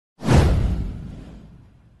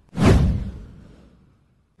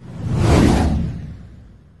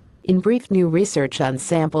In brief, new research on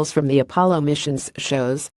samples from the Apollo missions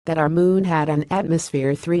shows that our moon had an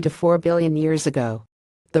atmosphere 3 to 4 billion years ago.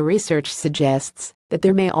 The research suggests that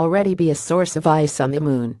there may already be a source of ice on the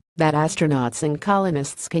moon that astronauts and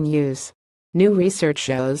colonists can use. New research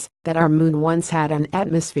shows that our moon once had an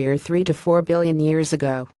atmosphere 3 to 4 billion years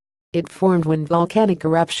ago. It formed when volcanic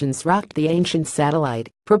eruptions rocked the ancient satellite,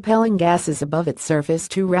 propelling gases above its surface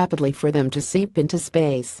too rapidly for them to seep into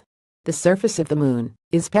space. The surface of the moon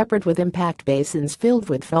is peppered with impact basins filled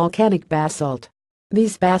with volcanic basalt.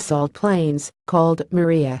 These basalt plains, called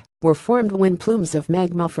maria, were formed when plumes of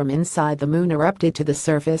magma from inside the moon erupted to the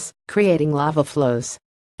surface, creating lava flows.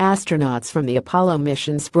 Astronauts from the Apollo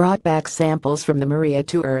missions brought back samples from the maria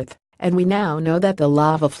to Earth, and we now know that the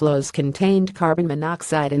lava flows contained carbon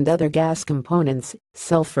monoxide and other gas components,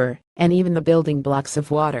 sulfur, and even the building blocks of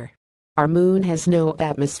water. Our moon has no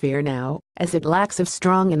atmosphere now, as it lacks a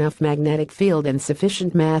strong enough magnetic field and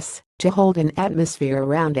sufficient mass to hold an atmosphere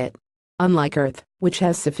around it. Unlike Earth, which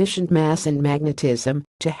has sufficient mass and magnetism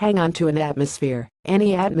to hang onto an atmosphere,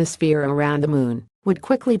 any atmosphere around the moon would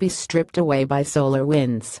quickly be stripped away by solar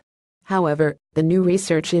winds. However, the new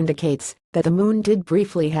research indicates that the moon did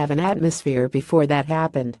briefly have an atmosphere before that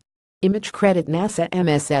happened. Image credit NASA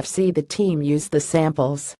MSFC. The team used the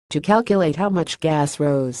samples to calculate how much gas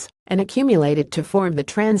rose and accumulated to form the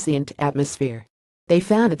transient atmosphere. They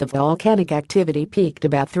found that the volcanic activity peaked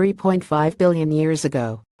about 3.5 billion years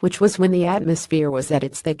ago, which was when the atmosphere was at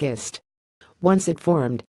its thickest. Once it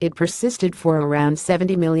formed, it persisted for around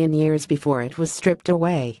 70 million years before it was stripped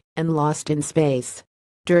away and lost in space.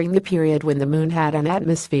 During the period when the moon had an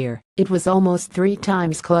atmosphere, it was almost 3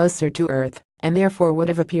 times closer to Earth, and therefore would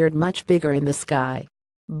have appeared much bigger in the sky.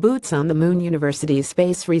 Boots on the Moon. University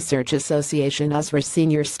Space Research Association USRA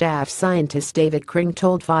senior staff scientist David Kring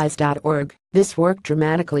told Phys.org, "This work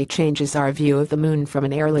dramatically changes our view of the moon from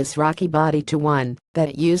an airless rocky body to one that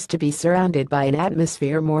it used to be surrounded by an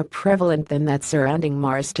atmosphere more prevalent than that surrounding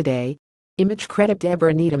Mars today." Image credit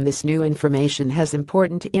Deborah Needham. This new information has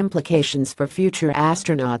important implications for future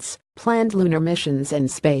astronauts, planned lunar missions and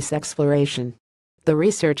space exploration. The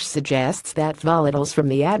research suggests that volatiles from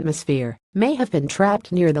the atmosphere may have been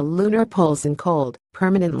trapped near the lunar poles in cold,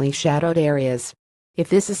 permanently shadowed areas. If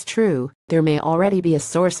this is true, there may already be a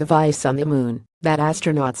source of ice on the moon that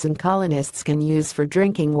astronauts and colonists can use for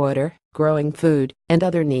drinking water, growing food, and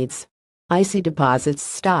other needs. Icy deposits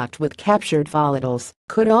stocked with captured volatiles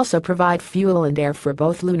could also provide fuel and air for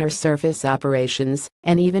both lunar surface operations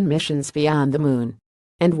and even missions beyond the moon.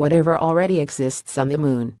 And whatever already exists on the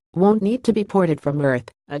moon won't need to be ported from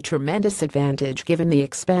Earth, a tremendous advantage given the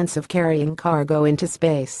expense of carrying cargo into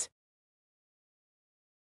space.